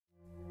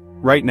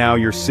Right now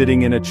you're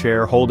sitting in a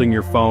chair holding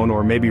your phone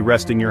or maybe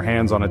resting your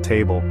hands on a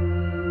table.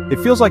 It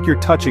feels like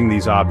you're touching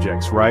these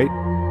objects, right?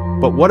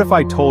 But what if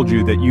I told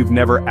you that you've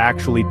never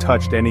actually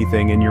touched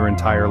anything in your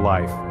entire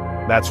life?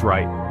 That's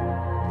right.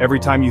 Every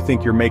time you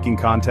think you're making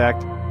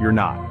contact, you're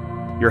not.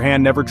 Your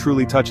hand never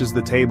truly touches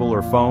the table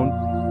or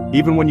phone.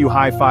 Even when you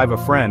high-five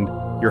a friend,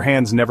 your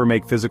hands never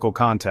make physical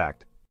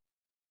contact.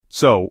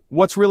 So,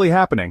 what's really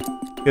happening?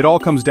 It all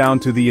comes down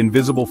to the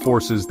invisible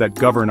forces that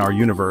govern our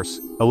universe,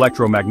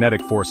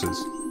 electromagnetic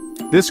forces.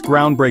 This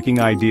groundbreaking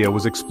idea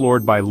was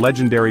explored by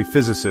legendary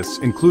physicists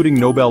including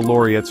Nobel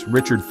laureates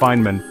Richard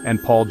Feynman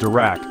and Paul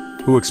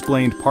Dirac, who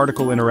explained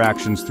particle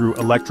interactions through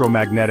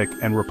electromagnetic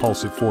and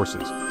repulsive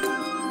forces.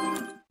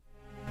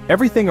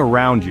 Everything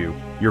around you,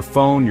 your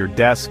phone, your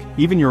desk,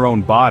 even your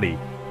own body,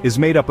 is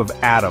made up of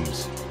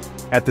atoms.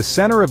 At the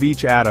center of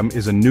each atom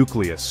is a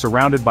nucleus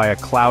surrounded by a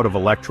cloud of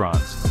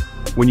electrons.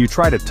 When you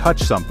try to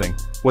touch something,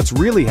 what's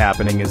really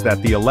happening is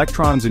that the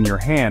electrons in your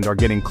hand are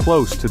getting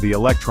close to the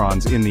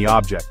electrons in the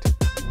object.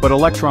 But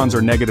electrons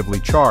are negatively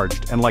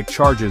charged, and like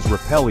charges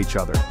repel each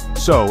other.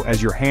 So, as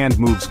your hand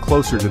moves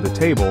closer to the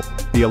table,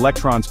 the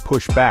electrons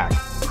push back,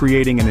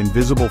 creating an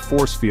invisible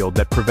force field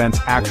that prevents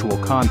actual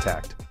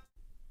contact.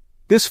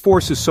 This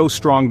force is so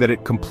strong that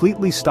it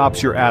completely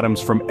stops your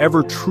atoms from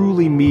ever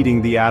truly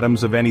meeting the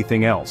atoms of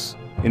anything else.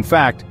 In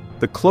fact,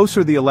 the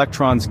closer the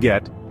electrons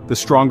get, the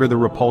stronger the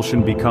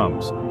repulsion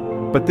becomes.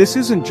 But this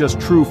isn't just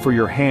true for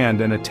your hand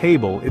and a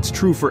table, it's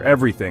true for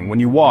everything. When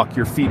you walk,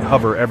 your feet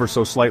hover ever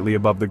so slightly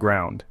above the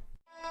ground.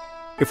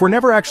 If we're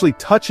never actually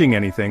touching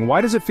anything,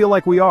 why does it feel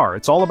like we are?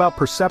 It's all about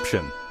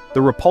perception.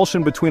 The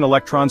repulsion between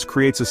electrons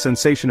creates a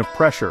sensation of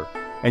pressure,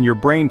 and your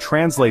brain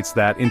translates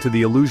that into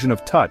the illusion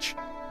of touch.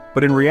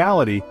 But in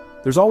reality,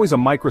 there's always a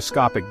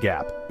microscopic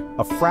gap,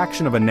 a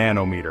fraction of a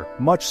nanometer,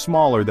 much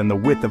smaller than the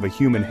width of a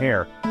human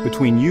hair,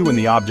 between you and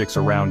the objects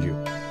around you.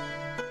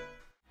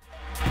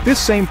 This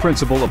same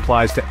principle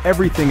applies to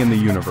everything in the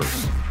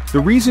universe. The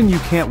reason you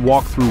can't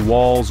walk through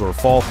walls or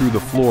fall through the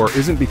floor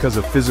isn't because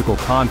of physical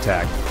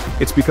contact,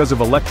 it's because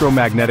of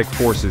electromagnetic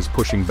forces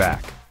pushing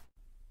back.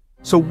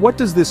 So what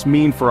does this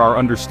mean for our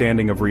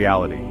understanding of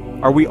reality?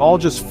 Are we all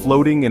just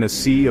floating in a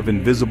sea of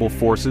invisible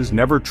forces,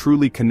 never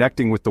truly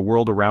connecting with the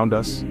world around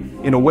us?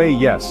 In a way,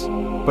 yes,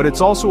 but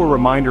it's also a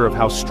reminder of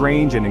how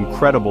strange and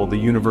incredible the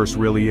universe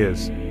really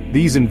is.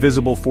 These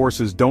invisible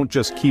forces don't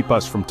just keep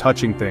us from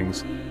touching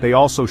things, they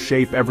also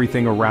shape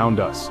everything around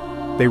us.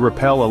 They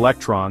repel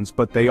electrons,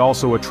 but they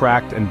also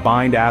attract and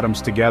bind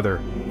atoms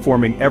together,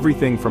 forming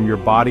everything from your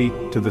body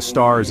to the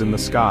stars in the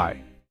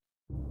sky.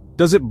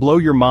 Does it blow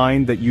your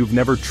mind that you've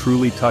never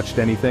truly touched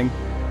anything?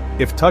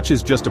 If touch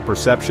is just a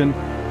perception,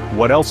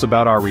 what else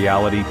about our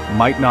reality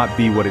might not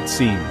be what it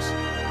seems?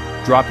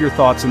 Drop your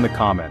thoughts in the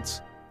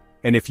comments.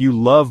 And if you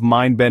love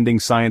mind-bending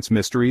science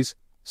mysteries,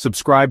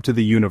 subscribe to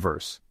the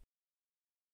universe.